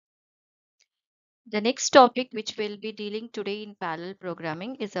The next topic which we'll be dealing today in parallel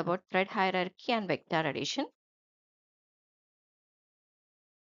programming is about thread hierarchy and vector addition.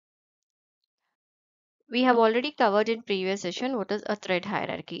 We have already covered in previous session what is a thread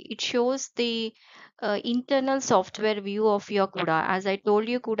hierarchy. It shows the internal software view of your CUDA. As I told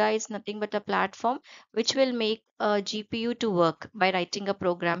you, CUDA is nothing but a platform which will make a GPU to work by writing a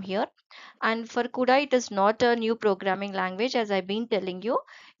program here. And for CUDA, it is not a new programming language. As I've been telling you,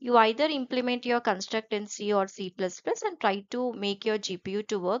 you either implement your construct in C or C++ and try to make your GPU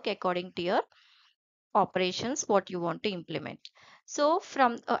to work according to your operations what you want to implement. So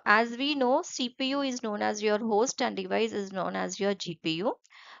from as we know, CPU is known as your host and device is known as your GPU.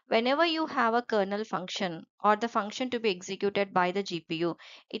 Whenever you have a kernel function or the function to be executed by the GPU,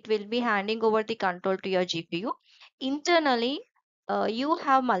 it will be handing over the control to your GPU. Internally, you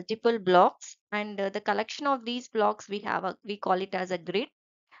have multiple blocks, and the collection of these blocks we call it as a grid.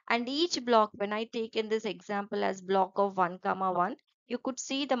 And each block, when I take in this example as block of 1 comma 1, you could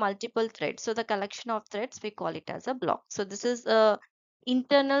see the multiple threads. So the collection of threads, we call it as a block. So this is a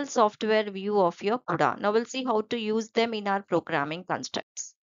internal software view of your CUDA. Now we'll see how to use them in our programming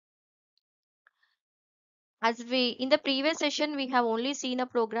constructs. As we in the previous session, we have only seen a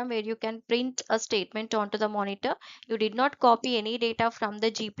program where you can print a statement onto the monitor. You did not copy any data from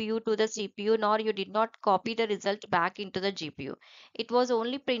the GPU to the CPU, nor you did not copy the result back into the GPU. It was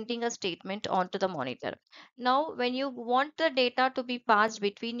only printing a statement onto the monitor. Now when you want the data to be passed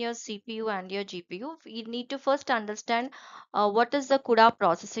between your CPU and your GPU, you need to first understand what is the CUDA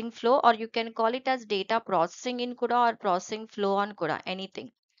processing flow, or you can call it as data processing in CUDA or processing flow on CUDA,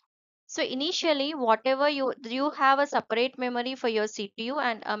 anything. So initially, whatever you have a separate memory for your CPU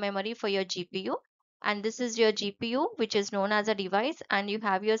and a memory for your GPU. And this is your GPU, which is known as a device, and you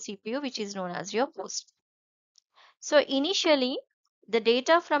have your CPU, which is known as your host. So initially, the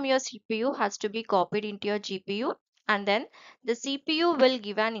data from your CPU has to be copied into your GPU, and then the CPU will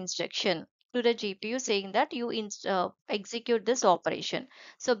give an instruction to the GPU saying that you execute this operation.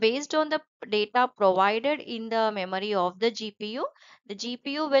 So based on the data provided in the memory of the GPU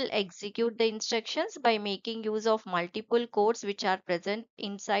will execute the instructions by making use of multiple codes which are present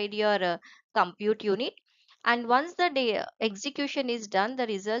inside your compute unit. And once the execution is done, the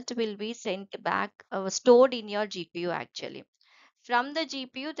result will be sent back, stored in your GPU actually. From the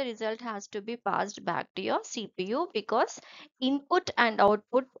GPU, the result has to be passed back to your CPU because input and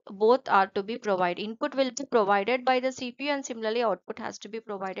output both are to be provided. Input will be provided by the CPU, and similarly output has to be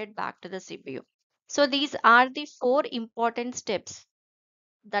provided back to the CPU. So these are the four important steps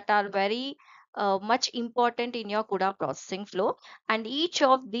that are very much important in your CUDA processing flow, and each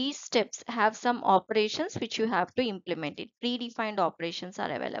of these steps have some operations which you have to implement it. Predefined operations are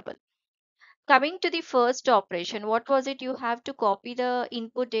available. Coming to the first operation, what was it? You have to copy the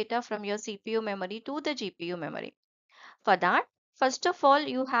input data from your CPU memory to the GPU memory. For that, first of all,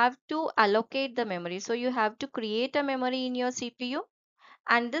 you have to allocate the memory. So you have to create a memory in your CPU,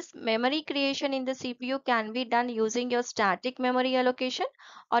 and this memory creation in the CPU can be done using your static memory allocation,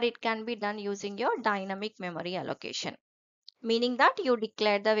 or it can be done using your dynamic memory allocation, meaning that you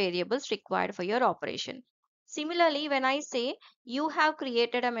declare the variables required for your operation. Similarly, when I say you have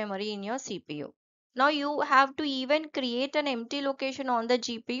created a memory in your CPU, now you have to even create an empty location on the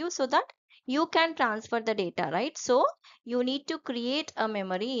GPU so that you can transfer the data, right? So you need to create a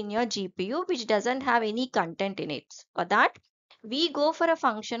memory in your GPU which doesn't have any content in it. For that, we go for a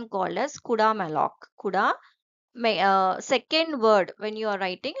function called as CUDA malloc. CUDA second word when you are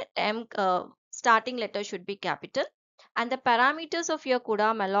writing starting letter should be capital, and the parameters of your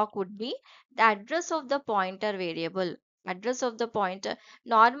CUDA malloc would be the address of the pointer variable. Address of the pointer,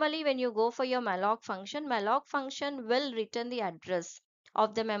 normally when you go for your malloc function will return the address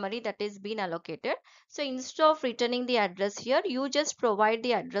of the memory that is been allocated. So instead of returning the address here, you just provide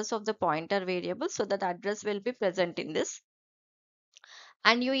the address of the pointer variable, so that address will be present in this.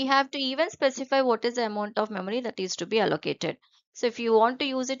 And you have to even specify what is the amount of memory that is to be allocated. So if you want to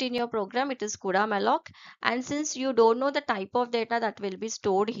use it in your program, it is CUDA malloc. And since you don't know the type of data that will be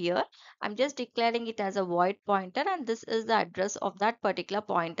stored here, I'm just declaring it as a void pointer, and this is the address of that particular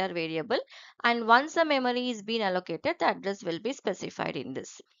pointer variable. And once the memory is being allocated, the address will be specified in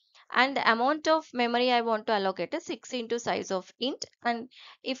this. And the amount of memory I want to allocate is 6 into size of int, and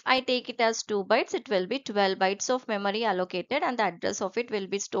if I take it as 2 bytes, it will be 12 bytes of memory allocated, and the address of it will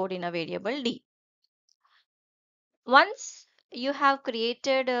be stored in a variable d. Once you have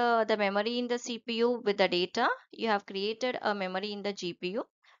created the memory in the CPU with the data, you have created a memory in the GPU.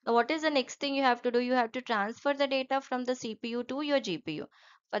 Now, what is the next thing you have to do? You have to transfer the data from the CPU to your GPU.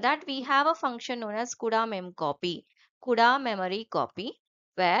 For that, we have a function known as CUDA memcopy, CUDA memory copy,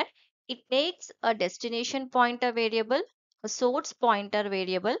 where It takes a destination pointer variable, a source pointer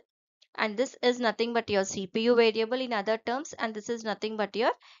variable, and this is nothing but your CPU variable in other terms, and this is nothing but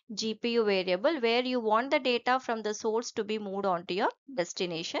your GPU variable where you want the data from the source to be moved on to your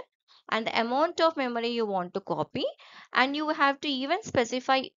destination and the amount of memory you want to copy, and you have to even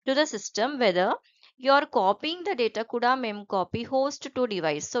specify to the system whether you are copying the data CUDA memcopy host to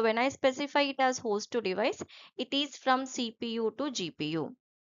device. So when I specify it as host to device, it is from CPU to GPU.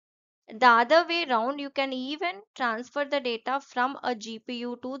 The other way round, you can even transfer the data from a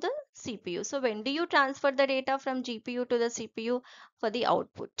GPU to the CPU. So when do you transfer the data from GPU to the CPU? For the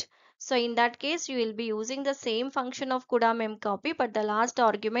output. So in that case, you will be using the same function of CUDA memcopy, but the last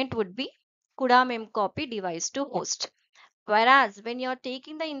argument would be CUDA memcopy device to host. Whereas when you are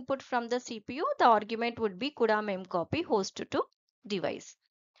taking the input from the CPU, the argument would be CUDA memcopy host to device.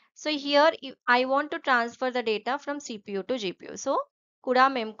 So here if I want to transfer the data from CPU to GPU. So CUDA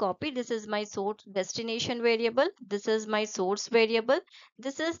memcopy, this is my source destination variable. This is my source variable.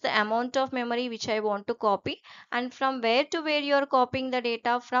 This is the amount of memory which I want to copy, and from where to where you are copying the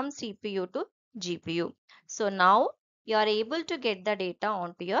data from CPU to GPU. So now you are able to get the data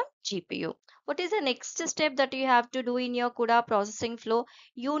onto your GPU. What is the next step that you have to do in your CUDA processing flow?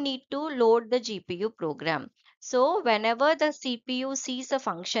 You need to load the GPU program. So whenever the CPU sees a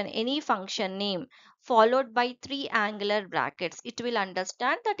function, any function name followed by three angular brackets, it will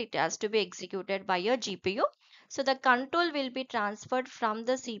understand that it has to be executed by your GPU. So the control will be transferred from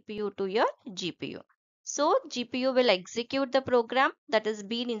the CPU to your GPU. So GPU will execute the program that is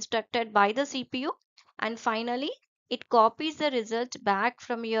being instructed by the CPU, and finally it copies the result back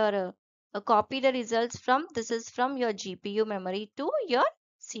from your copy the results from this is from your GPU memory to your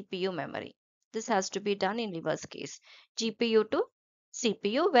CPU memory. This has to be done in reverse case. GPU to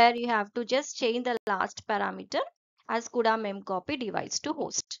CPU, where you have to just change the last parameter as CUDA memcopy device to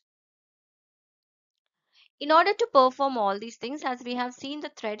host. In order to perform all these things, as we have seen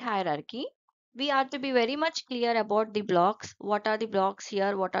the thread hierarchy, we are to be very much clear about the blocks. What are the blocks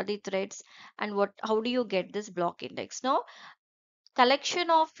here? What are the threads? And how do you get this block index? Now, collection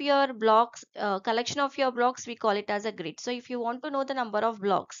of your blocks, we call it as a grid. So if you want to know the number of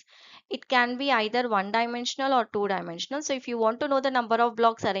blocks, it can be either one dimensional or two dimensional. So if you want to know the number of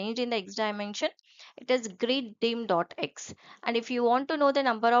blocks arranged in the x dimension, it is grid dim.x, and if you want to know the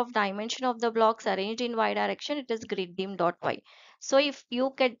number of dimension of the blocks arranged in y direction, it is grid dim.y. So if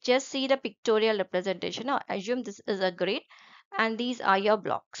you can just see the pictorial representation, or assume this is a grid and these are your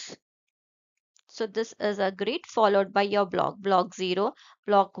blocks. So this is a grid followed by your block 0,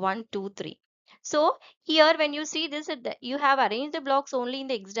 block 1, 2, 3. So here when you see this, you have arranged the blocks only in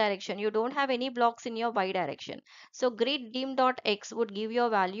the x direction. You don't have any blocks in your y direction. So grid dim.x would give you a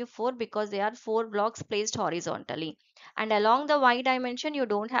value 4 because there are 4 blocks placed horizontally. And along the y dimension, you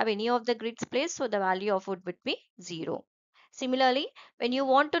don't have any of the grids placed. So the value of it would be 0. Similarly, when you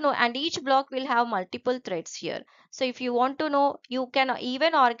want to know, and each block will have multiple threads here. So if you want to know, you can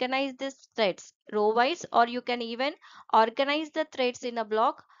even organize these threads row wise, or you can even organize the threads in a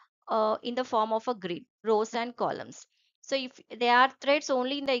block in the form of a grid, rows and columns. So if there are threads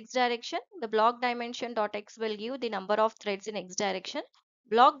only in the x direction, the block dimension dot x will give the number of threads in x direction.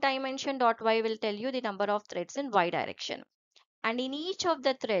 Block dimension dot y will tell you the number of threads in y direction. And in each of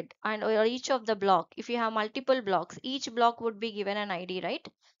the thread and or each of the block, if you have multiple blocks, each block would be given an id, right?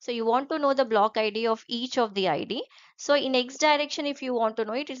 So you want to know the block id of each of the id. So in x direction, if you want to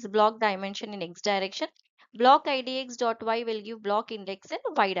know it, is block dimension in x direction. Block idx dot y will give block index in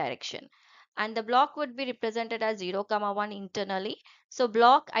y direction, and the block would be represented as 0 comma 1 internally. So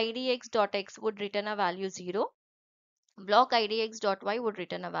block idx dot x would return a value 0, block idx.y would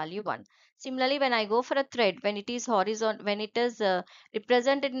return a value 1. Similarly, when I go for a thread, when it is horizontal, when it is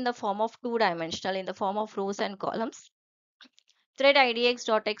represented in the form of two dimensional, in the form of rows and columns, thread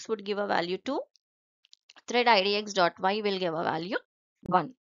idx.x would give a value 2, thread idx.y will give a value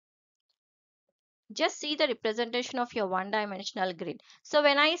 1. Just see the representation of your one dimensional grid. So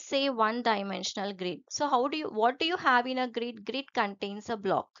when I say one dimensional grid, so what do you have in a grid? Grid contains a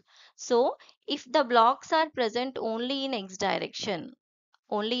block. So if the blocks are present only in x direction,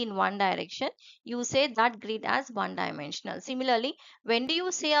 only in one direction, you say that grid as one dimensional. Similarly, when do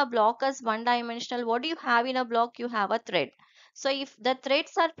you say a block as one dimensional? What do you have in a block? You have a thread. So if the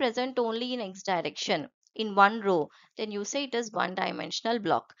threads are present only in x direction in one row, then you say it is one dimensional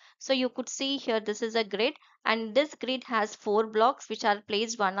block. So you could see here this is a grid, and this grid has 4 blocks which are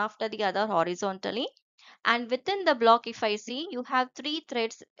placed one after the other horizontally, and within the block, if I see, you have 3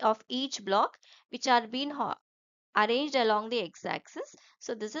 threads of each block which are being arranged along the x-axis.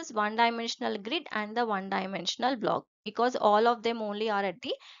 So this is one dimensional grid and the one dimensional block, because all of them only are at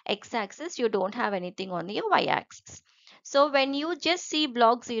the x-axis. You don't have anything on the y-axis. So when you just see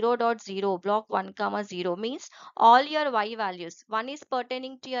block 0.0, block 1 comma 0 means all your y values, one is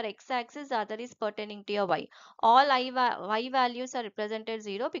pertaining to your x-axis, the other is pertaining to your y. All y values are represented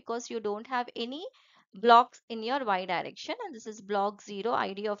 0 because you don't have any blocks in your y direction, and this is block 0,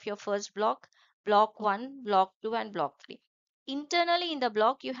 id of your first block, block 1, block 2 and block 3. Internally in the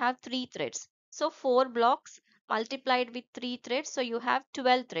block you have 3 threads. So 4 blocks multiplied with 3 threads, so you have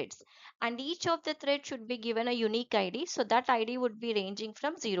 12 threads, and each of the threads should be given a unique ID. So that ID would be ranging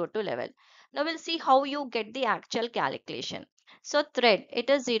from 0 to 11. Now we'll see how you get the actual calculation. So thread, it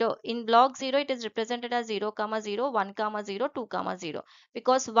is 0. In block 0 it is represented as 0 comma 0, 1 comma 0, 2 comma 0,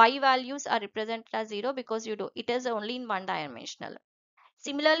 because y values are represented as 0 because it is only in one dimensional.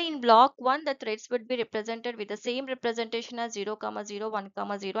 Similarly, in block 1, the threads would be represented with the same representation as 0, 0,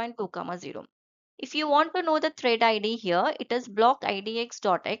 1, 0 and 2, 0. If you want to know the thread ID here, it is block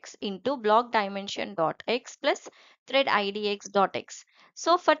idx.x into block dimension dot x plus thread idx.x.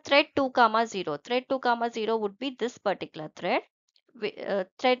 So for thread 2, 0, thread 2, 0 would be this particular thread,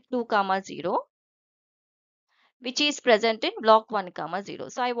 thread 2, 0, which is present in block 1, 0.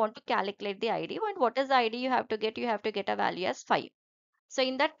 So I want to calculate the ID. And what is the ID you have to get? You have to get a value as 5. So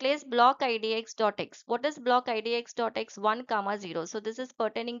in that place, block idx.x. What is block idx.x? 1, 0. So this is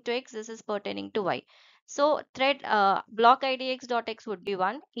pertaining to x, this is pertaining to y. So thread block idx.x would be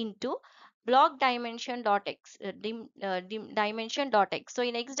 1 into block dimension.x, dimension.x. So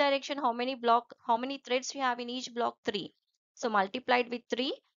in x direction, how many threads you have in each block? 3. So multiplied with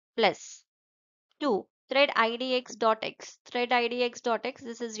 3 plus 2 thread idx.x, thread idx.x,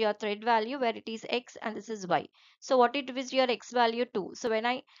 this is your thread value where it is x and this is y. So what it is your x value? 2. So when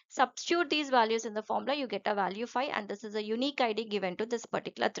I substitute these values in the formula, you get a value 5, and this is a unique ID given to this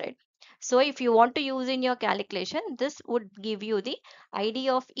particular thread. So if you want to use in your calculation, this would give you the ID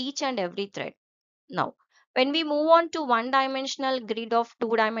of each and every thread. Now when we move on to one dimensional grid of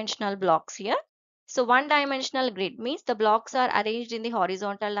two dimensional blocks here, so one dimensional grid means the blocks are arranged in the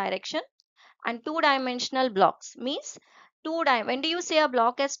horizontal direction, and two dimensional blocks means when do you say a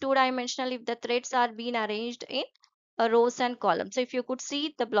block as two dimensional? If the threads are being arranged in rows and columns. So if you could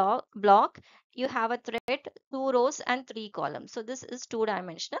see the block, you have a thread, 2 rows and 3 columns. So this is two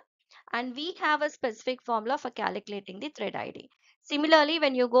dimensional, and we have a specific formula for calculating the thread ID. Similarly,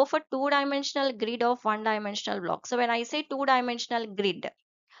 when you go for two dimensional grid of one dimensional block, so when I say two dimensional grid,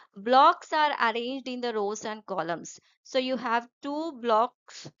 blocks are arranged in the rows and columns. So you have two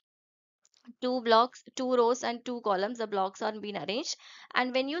blocks, 2 rows and 2 columns. The blocks are being arranged.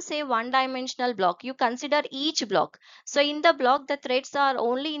 And when you say one dimensional block, you consider each block. So in the block, the threads are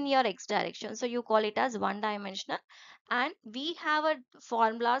only in your x direction, so you call it as one dimensional. And we have a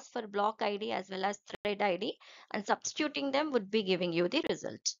formulas for block ID as well as thread ID, and substituting them would be giving you the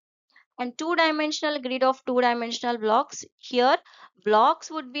result. And two-dimensional grid of two-dimensional blocks, here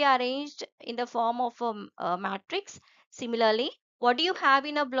blocks would be arranged in the form of a matrix. Similarly, what do you have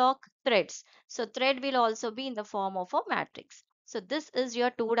in a block? Threads. So thread will also be in the form of a matrix. So this is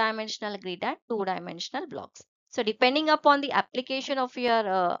your two-dimensional grid and two-dimensional blocks. So depending upon the application of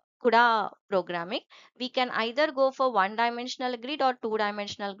your CUDA programming, we can either go for one-dimensional grid or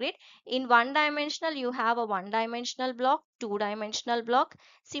two-dimensional grid. In one dimensional, you have a one-dimensional block, two-dimensional block.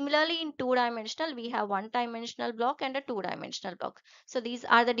 Similarly, in two-dimensional, we have one-dimensional block and a two-dimensional block. So these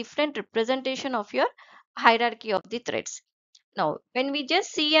are the different representation of your hierarchy of the threads. Now, when we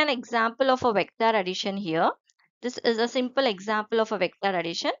just see an example of a vector addition here, this is a simple example of a vector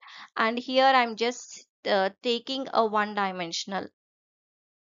addition, and here I'm just taking a one-dimensional,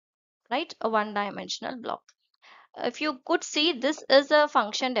 right? A one-dimensional block. If you could see, this is a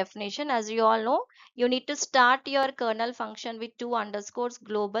function definition. As you all know, you need to start your kernel function with two underscores,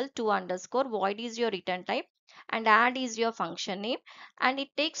 global, two underscore, void is your return type, and add is your function name, and it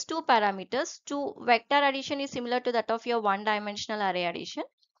takes two parameters. Two vector addition is similar to that of your one dimensional array addition,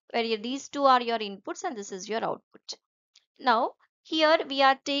 where these two are your inputs and this is your output. Now here we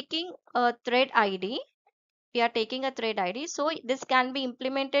are taking a thread ID, so this can be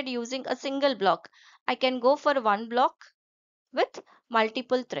implemented using a single block. I can go for one block with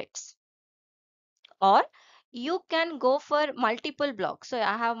multiple threads, or you can go for multiple blocks. So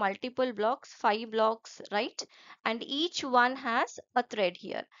I have multiple blocks, 5 blocks, right? And each one has a thread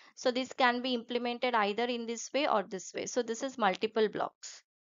here. So this can be implemented either in this way or this way. So this is multiple blocks.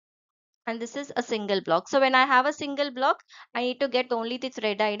 and this is a single block. So when I have a single block, I need to get only the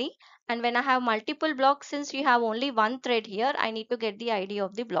thread ID. And when I have multiple blocks, since you have only one thread here, I need to get the ID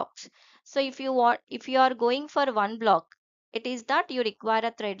of the blocks. So if you are going for one block, it is that you require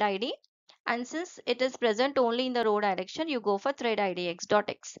a thread ID. And since it is present only in the row direction, you go for thread ID x dot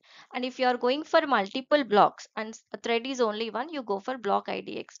x. And if you are going for multiple blocks and a thread is only one, you go for block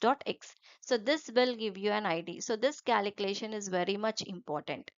ID x dot x. So this will give you an ID. So this calculation is very much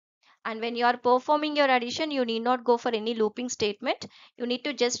important. And when you are performing your addition, you need not go for any looping statement. You need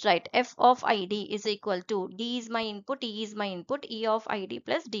to just write f of id is equal to d is my input, e is my input, e of id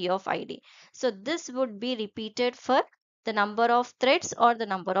plus d of id. So this would be repeated for the number of threads or the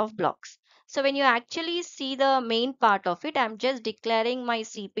number of blocks. So when you actually see the main part of it, I'm just declaring my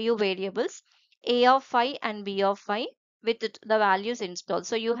CPU variables a of phi and b of phi with the values installed.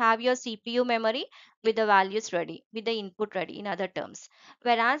 So you have your CPU memory with the values ready, with the input ready, in other terms.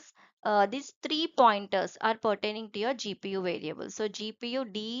 Whereas these three pointers are pertaining to your GPU variables. So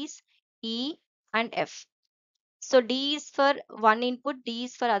GPU D is E and F. So D is for one input, D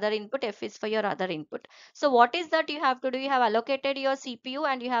is for other input, F is for your other input. So what is that you have to do? You have allocated your CPU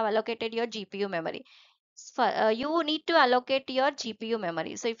and you have allocated your GPU memory. You need to allocate your GPU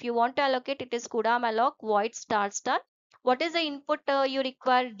memory. So if you want to allocate, it is CUDA malloc void star star. What is the input you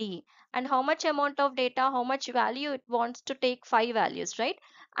require? D. And how much amount of data, how much value it wants to take, 5 values, right?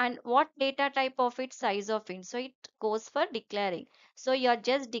 And what data type of it, size of it. So it goes for declaring. So you're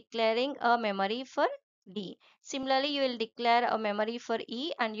just declaring a memory for D. Similarly, you will declare a memory for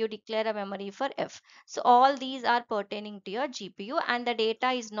E and you declare a memory for F. So all these are pertaining to your GPU and the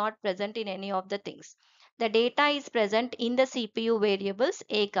data is not present in any of the things. The data is present in the CPU variables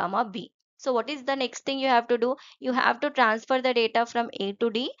a comma b. So what is the next thing you have to do? You have to transfer the data from a to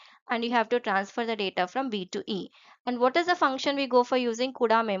d and you have to transfer the data from b to e. And what is the function we go for using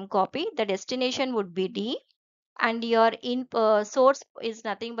CUDA memcopy? The destination would be d and your in source is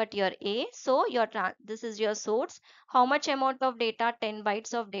nothing but your a. So your this is your source. How much amount of data? 10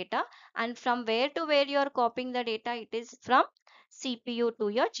 bytes of data. And from where to where you are copying the data? It is from CPU to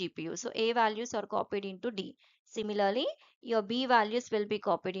your GPU. So a values are copied into d. Similarly, your b values will be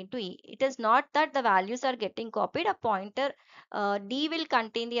copied into e. It is not that the values are getting copied. A pointer d will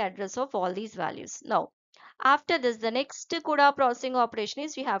contain the address of all these values. Now after this, the next CUDA processing operation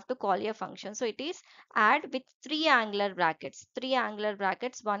is we have to call a function. So it is add with three angular brackets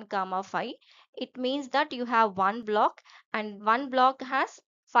 1 comma 5. It means that you have one block and one block has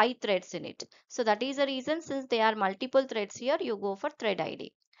 5 threads in it. So that is the reason, since there are multiple threads here, you go for thread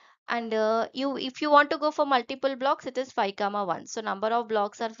ID. And if you want to go for multiple blocks, it is 5 comma 1. So number of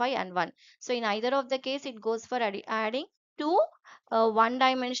blocks are 5 and 1. So in either of the case, it goes for adding two one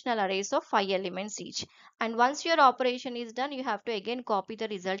dimensional arrays of 5 elements each. And once your operation is done, you have to again copy the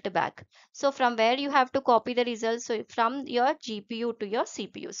result back. So from where you have to copy the result? So from your GPU to your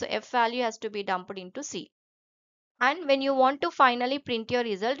CPU. So F value has to be dumped into C. And when you want to finally print your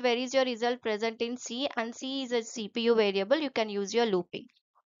result, where is your result present in C? And C is a CPU variable. You can use your looping.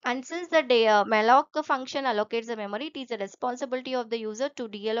 And since the malloc function allocates the memory, it is the responsibility of the user to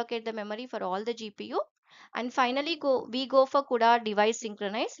deallocate the memory for all the GPU. And finally, we go for CUDA device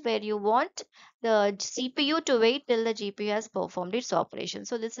synchronize, where you want the CPU to wait till the GPU has performed its operation.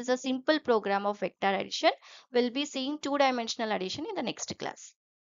 So this is a simple program of vector addition. We'll be seeing two-dimensional addition in the next class.